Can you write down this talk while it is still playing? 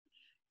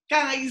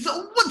Guys,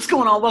 what's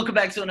going on? Welcome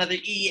back to another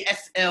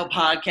ESL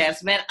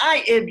podcast, man.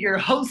 I am your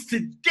host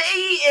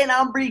today, and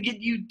I'm bringing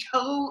you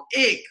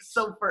TOEIC.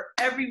 So for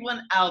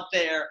everyone out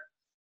there,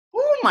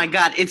 oh my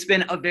God, it's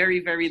been a very,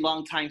 very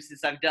long time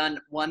since I've done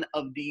one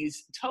of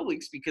these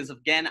TOEICs because,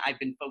 again, I've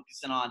been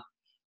focusing on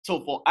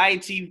TOEFL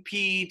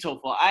ITP,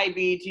 TOEFL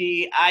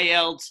IBT,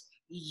 IELTS,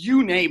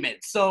 you name it.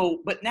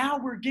 So, but now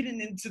we're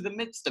getting into the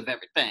midst of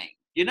everything,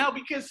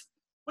 because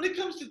when it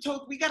comes to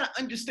TOEIC, we got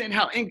to understand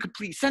how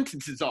incomplete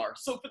sentences are.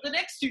 So for the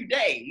next 2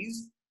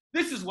 days,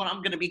 this is what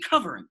I'm going to be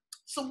covering.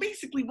 So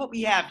basically what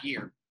we have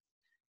here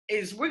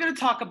is we're going to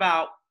talk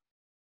about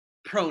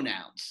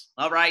pronouns,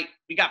 all right?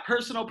 We got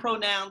personal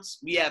pronouns.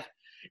 We have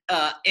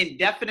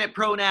indefinite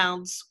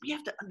pronouns. We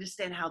have to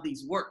understand how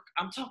these work.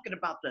 I'm talking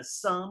about the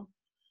some,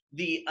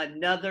 the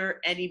another,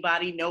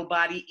 anybody,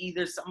 nobody,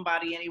 either,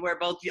 somebody, anywhere,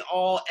 both, you,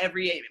 all,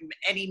 every,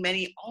 any,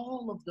 many,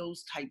 all of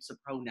those types of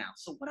pronouns.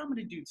 So what I'm going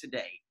to do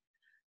today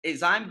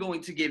is I'm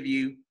going to give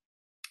you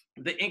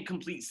the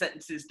incomplete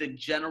sentences, the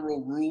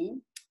general rule.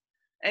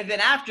 And then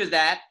after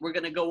that, we're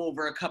going to go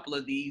over a couple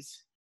of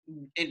these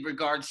in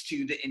regards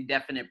to the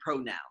indefinite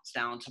pronouns.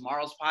 Now, on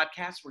tomorrow's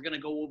podcast, we're going to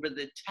go over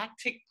the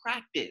tactic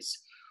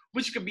practice,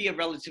 which could be a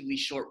relatively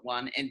short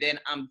one. And then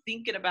I'm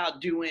thinking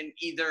about doing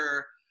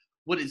either,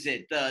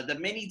 the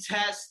mini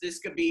test. This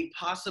could be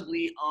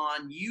possibly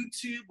on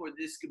YouTube, or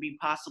this could be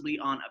possibly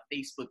on a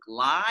Facebook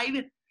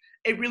Live.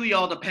 It really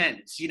all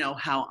depends,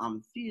 how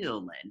I'm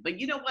feeling. But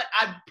you know what?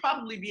 I'd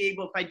probably be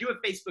able, if I do a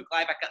Facebook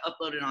Live, I could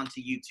upload it onto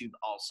YouTube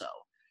also.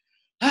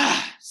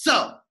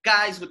 So,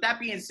 guys, with that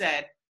being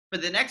said, for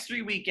the next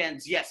 3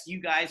 weekends, yes, you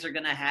guys are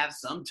going to have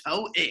some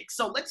TOEIC.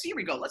 So here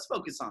we go. Let's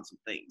focus on some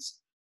things.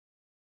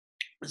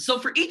 So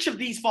for each of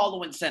these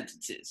following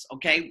sentences,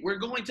 okay, we're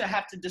going to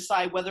have to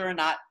decide whether or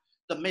not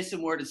the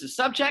missing word is a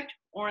subject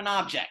or an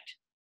object,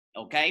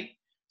 okay?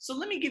 So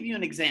let me give you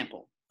an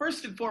example.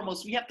 First and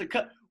foremost, we have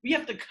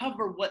to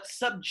cover what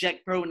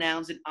subject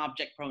pronouns and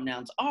object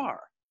pronouns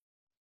are.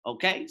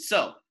 Okay,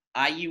 so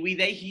I, you, we,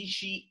 they, he,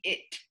 she,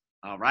 it.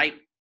 All right,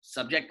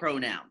 subject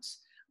pronouns.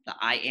 The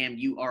I am,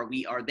 you are,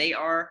 we are, they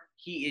are,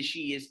 he is,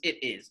 she is,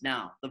 it is.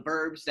 Now, the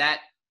verbs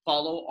that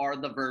follow are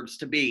the verbs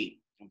to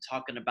be. I'm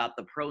talking about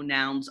the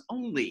pronouns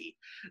only.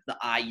 The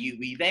I, you,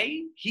 we,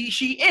 they, he,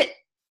 she, it.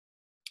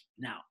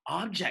 Now,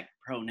 object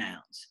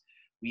pronouns.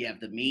 We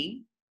have the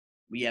me,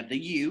 we have the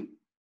you,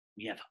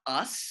 we have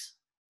us,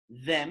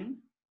 them,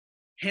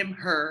 him,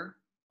 her,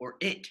 or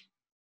it.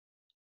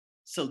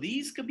 So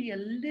these could be a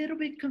little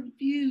bit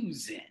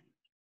confusing,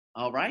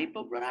 all right?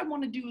 But what I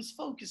want to do is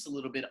focus a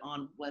little bit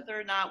on whether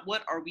or not,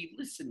 what are we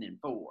listening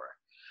for?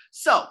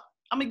 So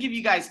I'm going to give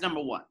you guys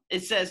number one.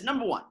 It says,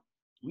 number one,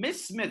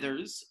 Miss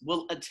Smithers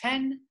will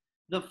attend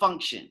the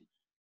function,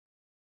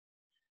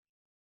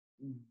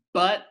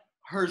 but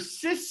her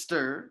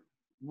sister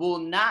will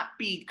not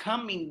be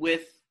coming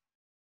with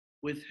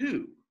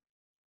who?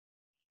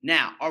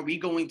 Now, are we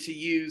going to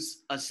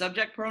use a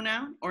subject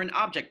pronoun or an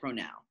object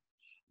pronoun?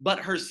 But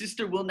her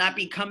sister will not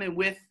be coming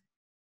with,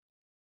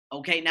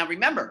 okay, now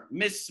remember,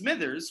 Miss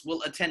Smithers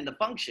will attend the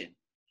function,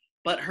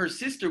 but her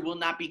sister will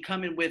not be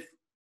coming with,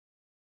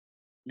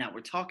 now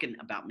we're talking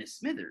about Miss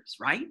Smithers,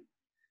 right?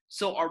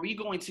 So are we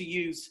going to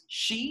use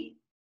she?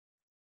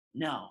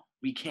 No,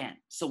 we can't.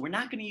 So we're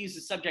not going to use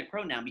the subject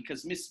pronoun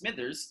because Miss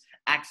Smithers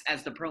acts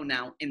as the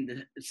pronoun in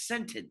the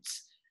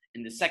sentence.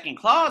 In the second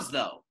clause,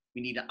 though,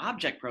 we need an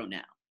object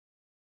pronoun.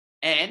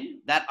 And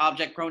that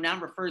object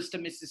pronoun refers to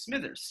Mrs.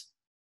 Smithers.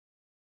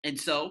 And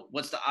so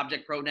what's the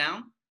object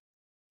pronoun?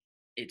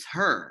 It's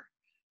her.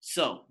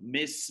 So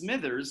Miss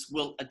Smithers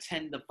will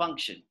attend the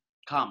function,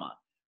 comma,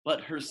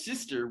 but her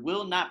sister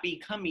will not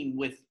be coming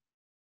with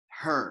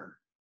her.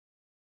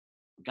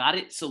 Got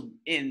it? So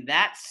in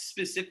that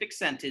specific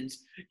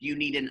sentence, you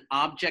need an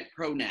object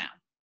pronoun.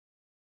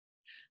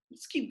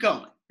 Let's keep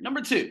going.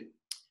 Number two,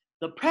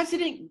 the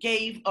president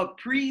gave a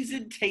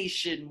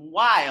presentation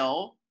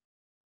while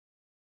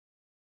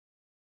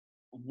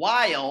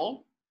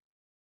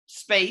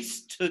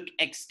space took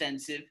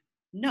extensive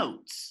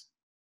notes.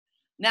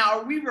 Now,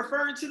 are we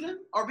referring to them?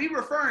 Are we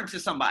referring to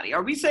somebody?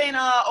 Are we saying,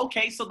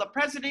 okay, so the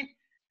president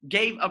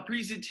gave a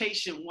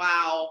presentation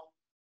while,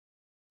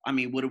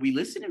 what are we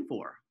listening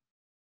for?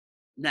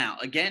 Now,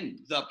 again,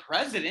 the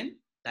president,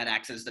 that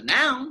acts as the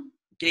noun,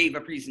 gave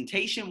a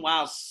presentation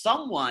while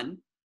someone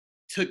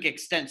took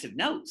extensive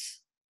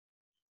notes.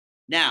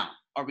 Now,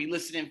 are we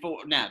listening for,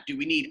 do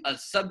we need a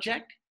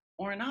subject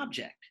or an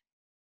object?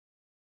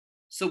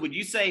 So would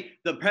you say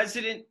the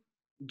president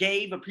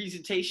gave a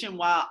presentation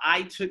while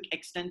I took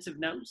extensive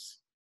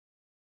notes?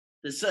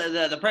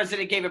 The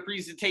president gave a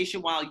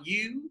presentation while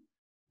you,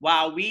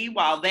 while we,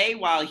 while they,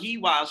 while he,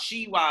 while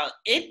she, while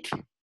it?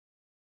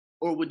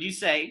 Or would you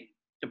say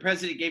the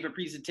president gave a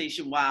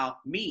presentation while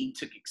me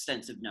took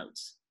extensive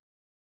notes,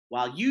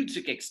 while you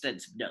took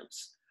extensive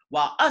notes,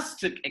 while us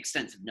took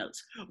extensive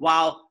notes,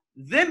 while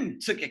them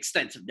took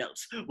extensive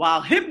notes,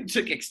 while him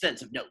took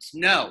extensive notes?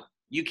 No,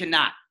 you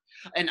cannot.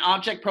 An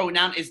object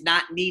pronoun is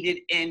not needed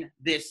in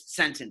this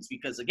sentence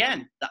because,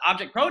 again, the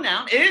object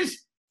pronoun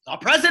is the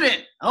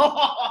president.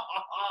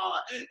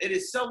 It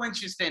is so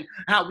interesting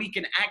how we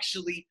can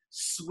actually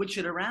switch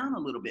it around a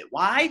little bit.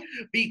 Why?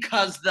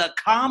 Because the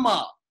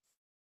comma.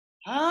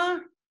 Huh?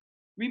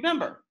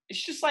 Remember,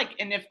 it's just like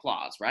an if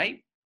clause, right?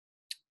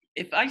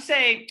 If I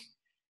say,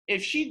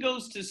 if she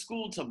goes to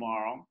school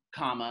tomorrow,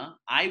 comma,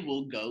 I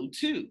will go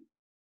too.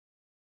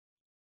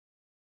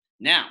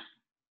 Now,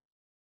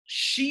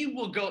 she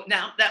will go.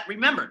 Now, that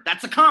remember,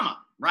 that's a comma,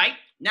 right?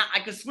 Now, I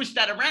could switch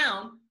that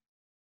around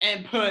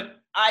and put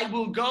I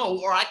will go,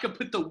 or I could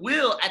put the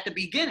will at the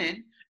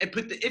beginning and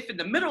put the if in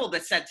the middle of the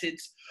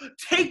sentence,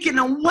 taking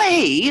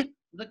away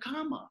the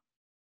comma.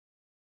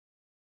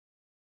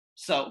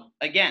 So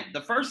again,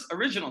 the first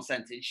original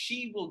sentence,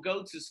 she will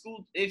go to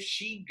school. If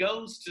she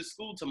goes to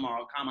school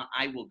tomorrow, comma,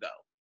 I will go.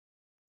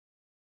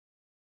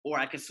 Or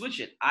I could switch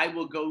it. I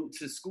will go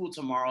to school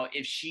tomorrow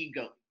if she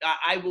go.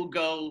 I will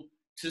go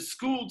to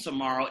school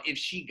tomorrow if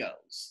she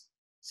goes.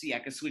 See, I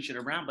could switch it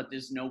around, but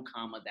there's no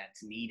comma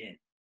that's needed.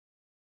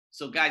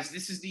 So guys,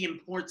 this is the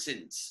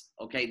importance,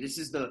 okay? This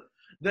is the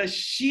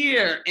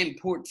sheer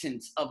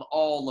importance of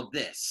all of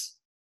this,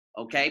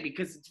 okay?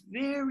 Because it's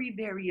very,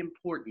 very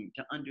important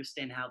to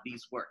understand how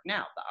these work.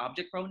 Now, the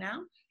object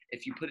pronoun,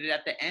 if you put it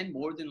at the end,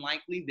 more than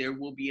likely there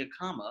will be a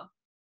comma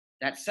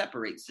that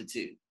separates the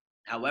two.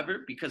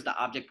 However, because the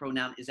object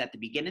pronoun is at the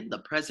beginning, the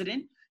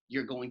president,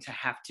 you're going to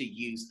have to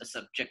use a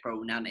subject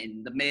pronoun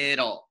in the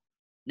middle.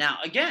 Now,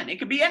 again, it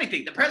could be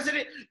anything. The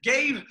president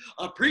gave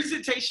a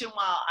presentation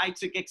while I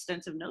took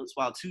extensive notes,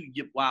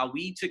 while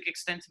we took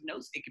extensive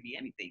notes. It could be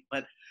anything.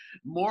 But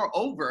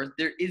moreover,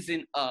 there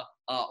isn't a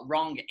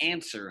wrong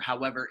answer.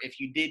 However, if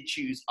you did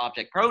choose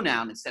object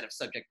pronoun instead of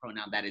subject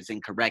pronoun, that is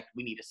incorrect.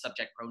 We need a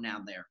subject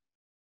pronoun there.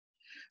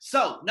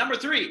 So, number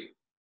 3.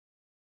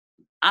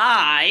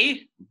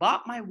 I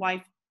bought my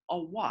wife a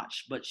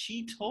watch, but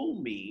she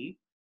told me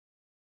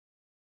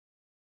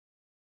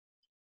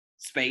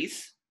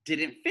space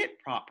didn't fit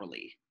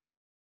properly.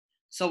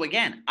 So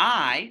again,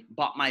 I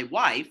bought my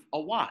wife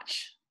a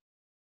watch.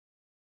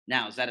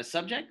 Now, is that a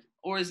subject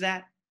or is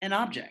that an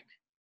object?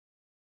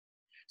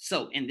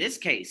 So in this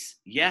case,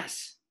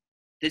 yes,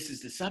 this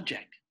is the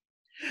subject.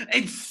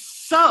 And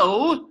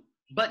so,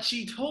 but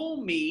she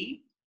told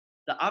me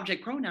the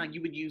object pronoun,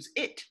 you would use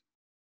it.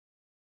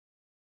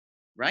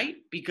 Right?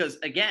 Because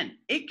again,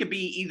 it could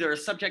be either a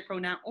subject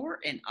pronoun or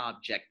an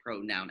object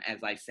pronoun, as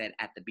I said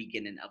at the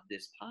beginning of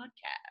this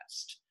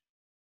podcast.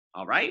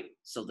 All right?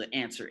 So the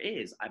answer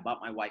is, I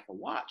bought my wife a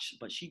watch,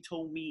 but she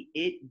told me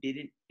it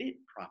didn't fit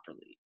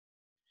properly.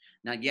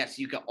 Now, yes,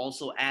 you could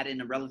also add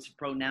in a relative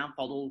pronoun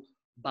followed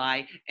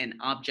by an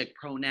object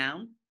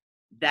pronoun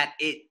that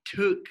it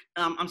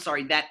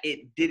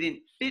didn't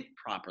fit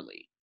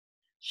properly.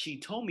 She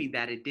told me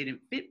that it didn't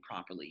fit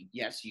properly.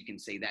 Yes, you can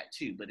say that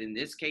too. But in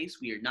this case,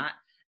 we are not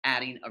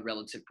adding a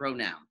relative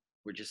pronoun.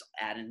 We're just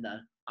adding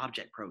the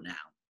object pronoun.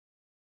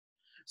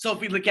 So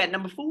if we look at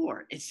number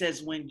 4, it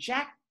says, when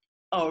Jack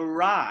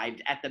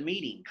arrived at the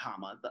meeting,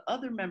 comma, the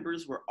other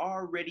members were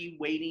already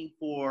waiting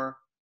for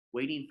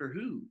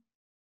who?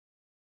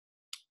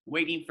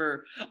 Waiting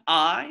for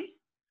I?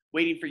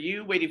 Waiting for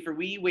you, waiting for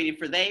we, waiting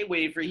for they,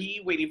 waiting for he,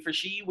 waiting for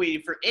she,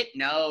 waiting for it.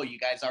 No, you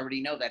guys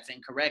already know that's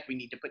incorrect. We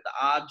need to put the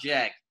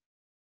object.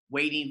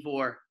 Waiting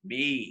for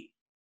me.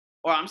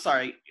 Or I'm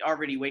sorry,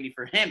 already waiting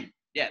for him.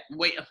 Yeah,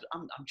 wait,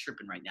 I'm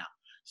tripping right now.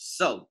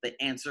 So the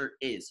answer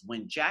is,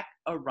 when Jack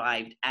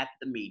arrived at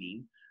the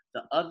meeting,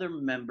 the other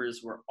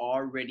members were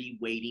already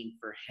waiting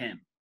for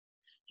him.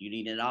 You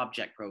need an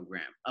object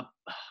program.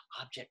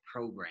 Object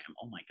program.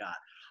 Oh my God.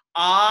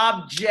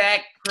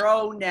 Object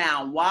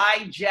pronoun.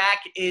 Why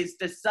Jack is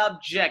the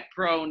subject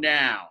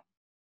pronoun?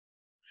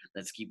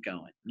 Let's keep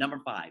going.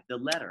 Number 5, the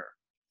letter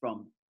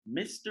from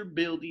Mr.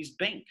 Bildy's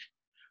bank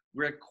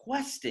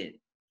requested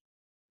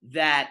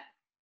that,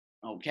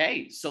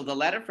 okay, so the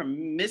letter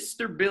from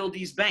Mr.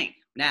 Bildy's bank.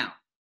 Now,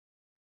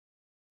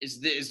 is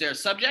there a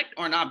subject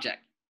or an object?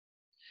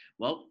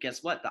 Well,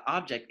 guess what? The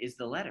object is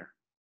the letter.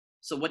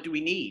 So what do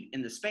we need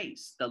in the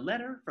space? The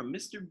letter from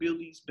Mr.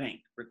 Bildy's bank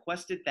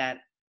requested that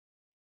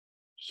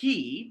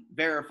he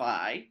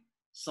verify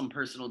some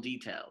personal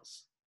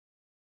details,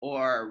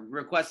 or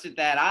requested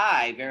that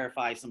I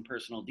verify some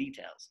personal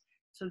details.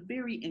 It's a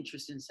very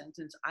interesting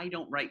sentence. I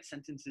don't write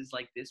sentences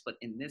like this, but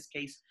in this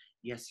case,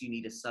 yes, you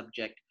need a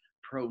subject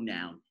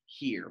pronoun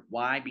here.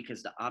 Why?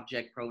 Because the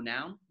object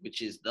pronoun,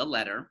 which is the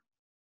letter,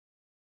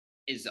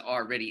 is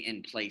already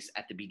in place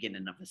at the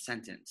beginning of the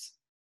sentence.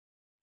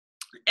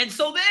 And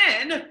so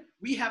then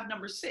we have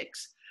number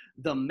 6.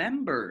 The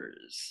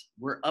members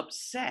were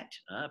upset,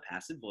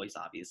 passive voice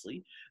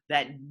obviously,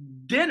 that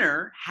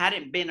dinner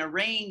hadn't been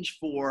arranged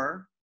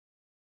for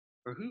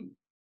who?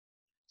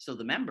 So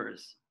the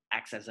members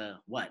acts as a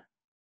what?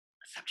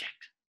 A subject.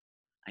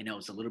 I know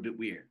it's a little bit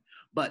weird,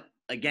 but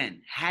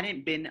again,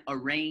 hadn't been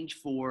arranged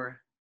for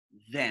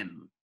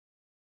them.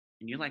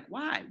 And you're like,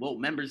 why? Well,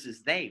 members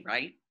is they,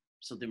 right?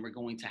 So then we're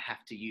going to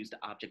have to use the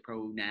object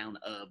pronoun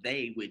of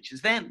they, which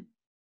is them.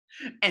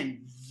 And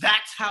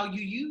that's how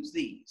you use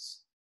these.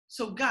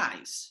 So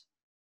guys,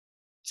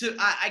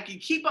 I can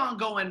keep on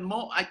going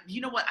more.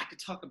 You know what? I could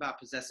talk about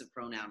possessive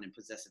pronoun and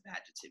possessive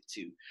adjective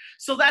too.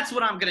 So that's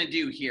what I'm going to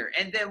do here.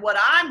 And then what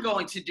I'm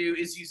going to do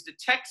is use the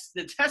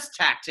test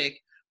tactic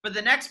for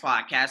the next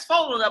podcast,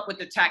 followed up with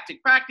the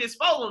tactic practice,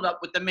 followed up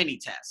with the mini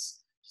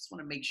test. Just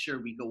want to make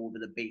sure we go over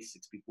the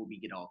basics before we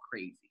get all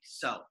crazy.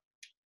 So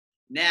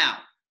now,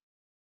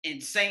 in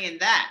saying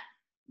that,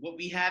 what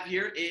we have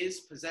here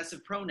is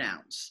possessive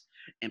pronouns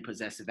and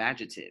possessive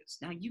adjectives.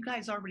 Now, you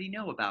guys already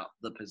know about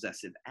the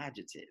possessive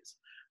adjectives.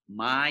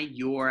 My,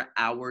 your,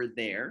 our,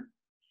 their,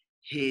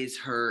 his,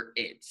 her,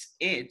 its.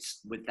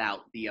 It's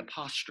without the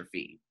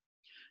apostrophe.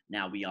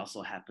 Now, we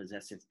also have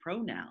possessive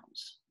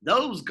pronouns.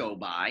 Those go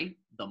by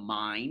the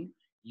mine,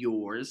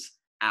 yours,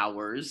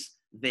 ours,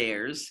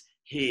 theirs,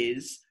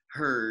 his,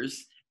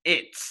 hers,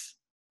 its.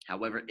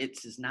 However,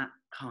 its is not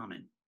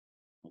common,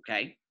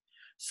 okay?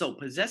 So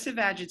possessive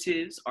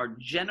adjectives are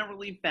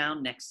generally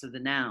found next to the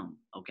noun,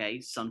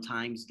 okay?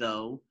 Sometimes,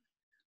 though,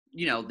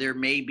 there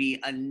may be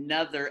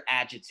another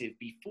adjective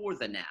before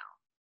the noun.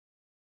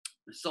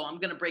 So I'm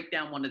going to break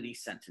down one of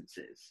these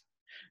sentences.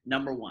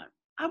 Number one,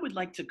 I would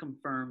like to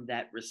confirm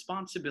that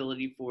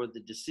responsibility for the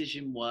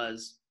decision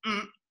was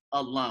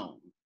alone.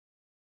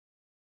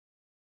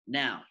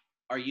 Now,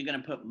 are you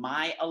going to put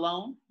my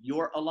alone,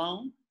 your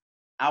alone,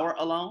 our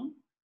alone?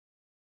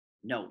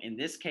 No, in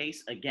this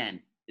case,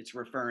 again, it's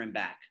referring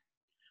back.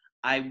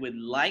 I would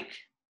like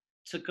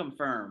to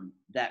confirm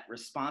that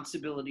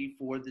responsibility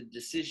for the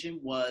decision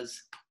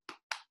was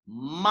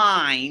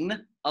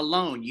mine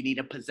alone. You need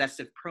a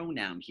possessive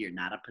pronoun here,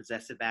 not a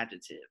possessive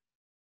adjective.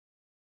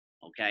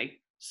 Okay?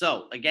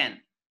 So, again,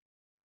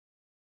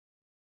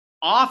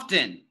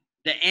 often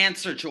the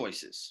answer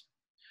choices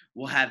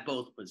will have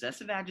both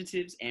possessive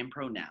adjectives and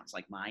pronouns,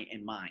 like my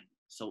and mine.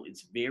 So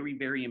it's very,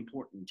 very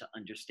important to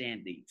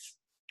understand these.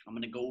 I'm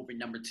going to go over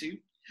number 2,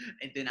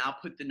 and then I'll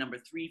put the number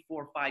 3,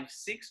 4, 5,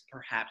 6,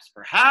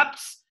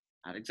 perhaps,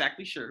 not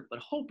exactly sure, but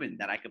hoping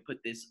that I could put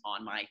this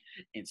on my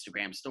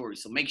Instagram story.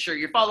 So make sure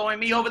you're following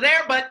me over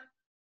there, but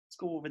let's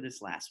go over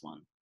this last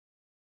one.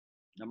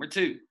 Number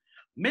 2,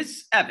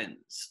 Miss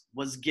Evans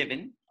was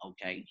given,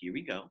 okay, here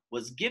we go,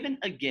 was given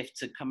a gift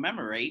to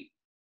commemorate.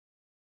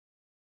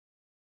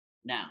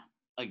 Now,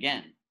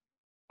 again,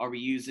 are we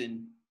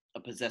using a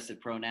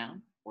possessive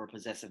pronoun or a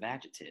possessive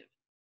adjective?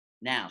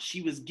 Now,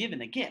 she was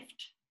given a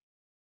gift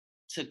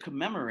to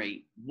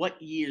commemorate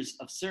what years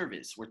of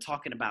service. We're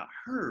talking about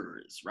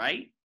hers,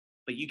 right?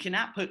 But you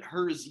cannot put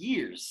hers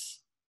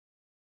years.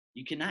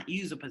 You cannot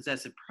use a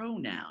possessive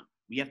pronoun.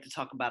 We have to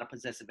talk about a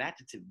possessive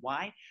adjective.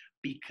 Why?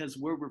 Because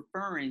we're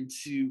referring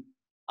to,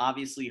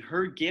 obviously,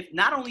 her gift.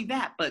 Not only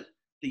that, but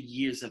the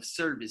years of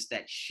service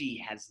that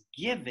she has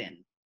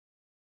given.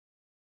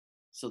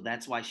 So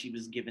that's why she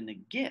was given a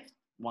gift.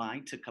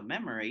 Why? To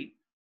commemorate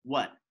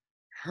what?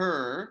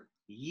 Her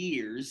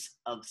years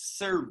of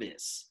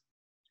service.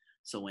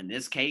 So in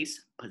this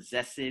case,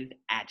 possessive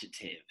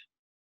adjective.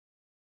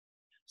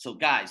 So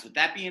guys, with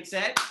that being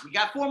said, we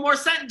got 4 more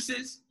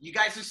sentences. You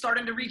guys are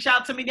starting to reach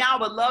out to me now.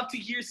 I would love to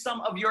hear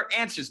some of your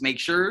answers. Make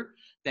sure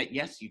that,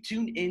 yes, you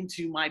tune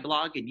into my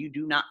blog and you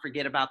do not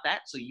forget about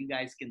that, so you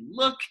guys can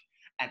look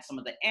at some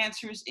of the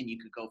answers and you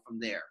could go from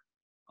there,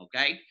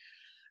 okay?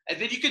 And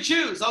then you can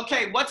choose,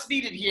 okay, what's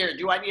needed here?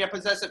 Do I need a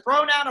possessive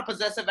pronoun or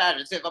possessive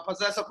adjective? A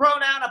possessive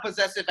pronoun, a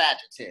possessive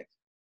adjective?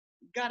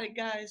 Got it,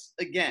 guys?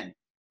 Again,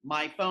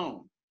 my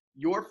phone,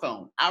 your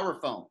phone, our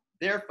phone,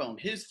 their phone,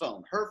 his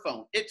phone, her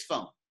phone, its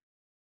phone.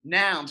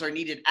 Nouns are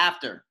needed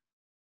after,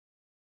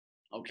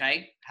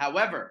 okay?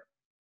 However,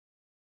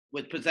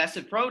 with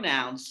possessive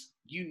pronouns,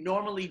 you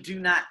normally do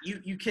not,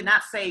 you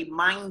cannot say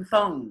mine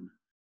phone,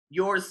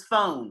 yours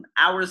phone,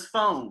 ours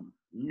phone.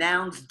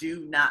 Nouns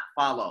do not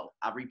follow.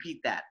 I'll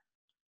repeat that.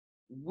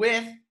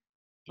 With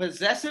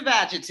possessive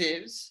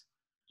adjectives,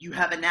 you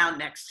have a noun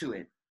next to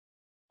it,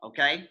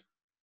 okay?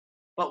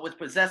 But with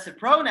possessive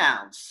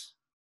pronouns,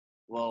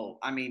 well,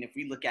 I mean, if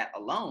we look at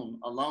alone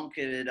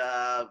could,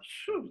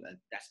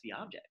 that's the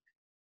object.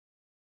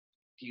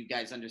 Do you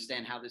guys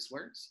understand how this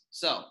works?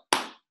 So,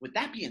 with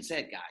that being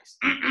said, guys,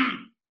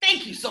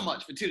 thank you so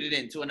much for tuning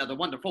in to another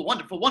wonderful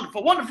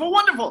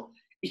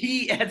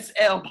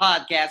ESL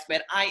podcast,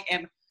 man. I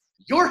am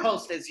your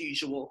host as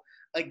usual.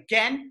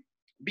 Again,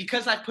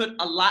 because I put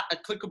a lot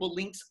of clickable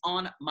links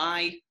on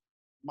my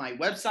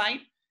website,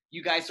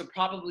 you guys will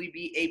probably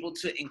be able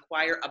to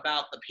inquire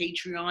about the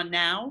Patreon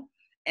now.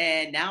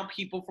 And now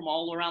people from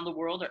all around the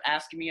world are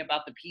asking me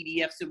about the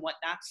PDFs and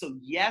whatnot. So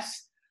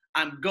yes,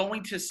 I'm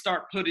going to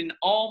start putting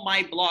all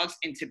my blogs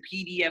into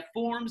PDF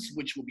forms,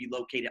 which will be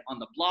located on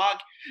the blog.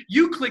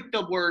 You click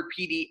the word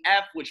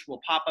PDF, which will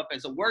pop up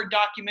as a Word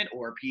document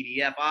or a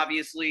PDF,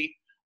 obviously.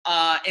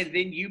 And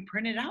then you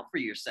print it out for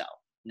yourself.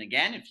 And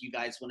again, if you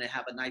guys want to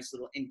have a nice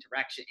little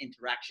interaction,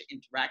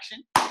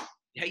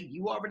 hey,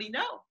 you already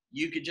know.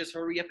 You could just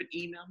hurry up and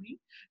email me.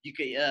 You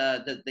could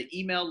the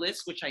email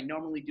list, which I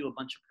normally do a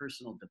bunch of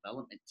personal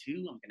development too.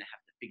 I'm gonna have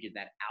to figure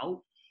that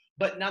out.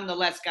 But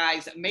nonetheless,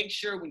 guys, make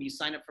sure when you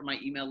sign up for my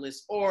email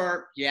list,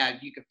 or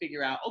you can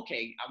figure out,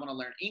 okay, I want to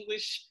learn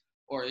English,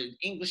 or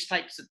English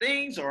types of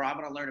things, or I'm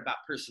going to learn about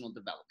personal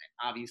development.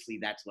 Obviously,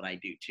 that's what I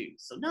do too.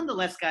 So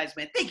nonetheless, guys,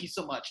 man, thank you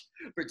so much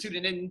for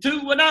tuning in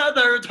to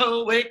another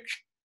TOEIC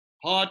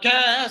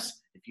podcast.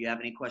 If you have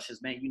any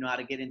questions, man, you know how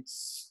to get in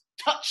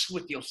touch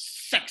with your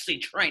sexy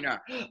trainer.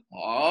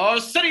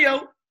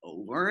 Arsenio,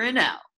 over and out.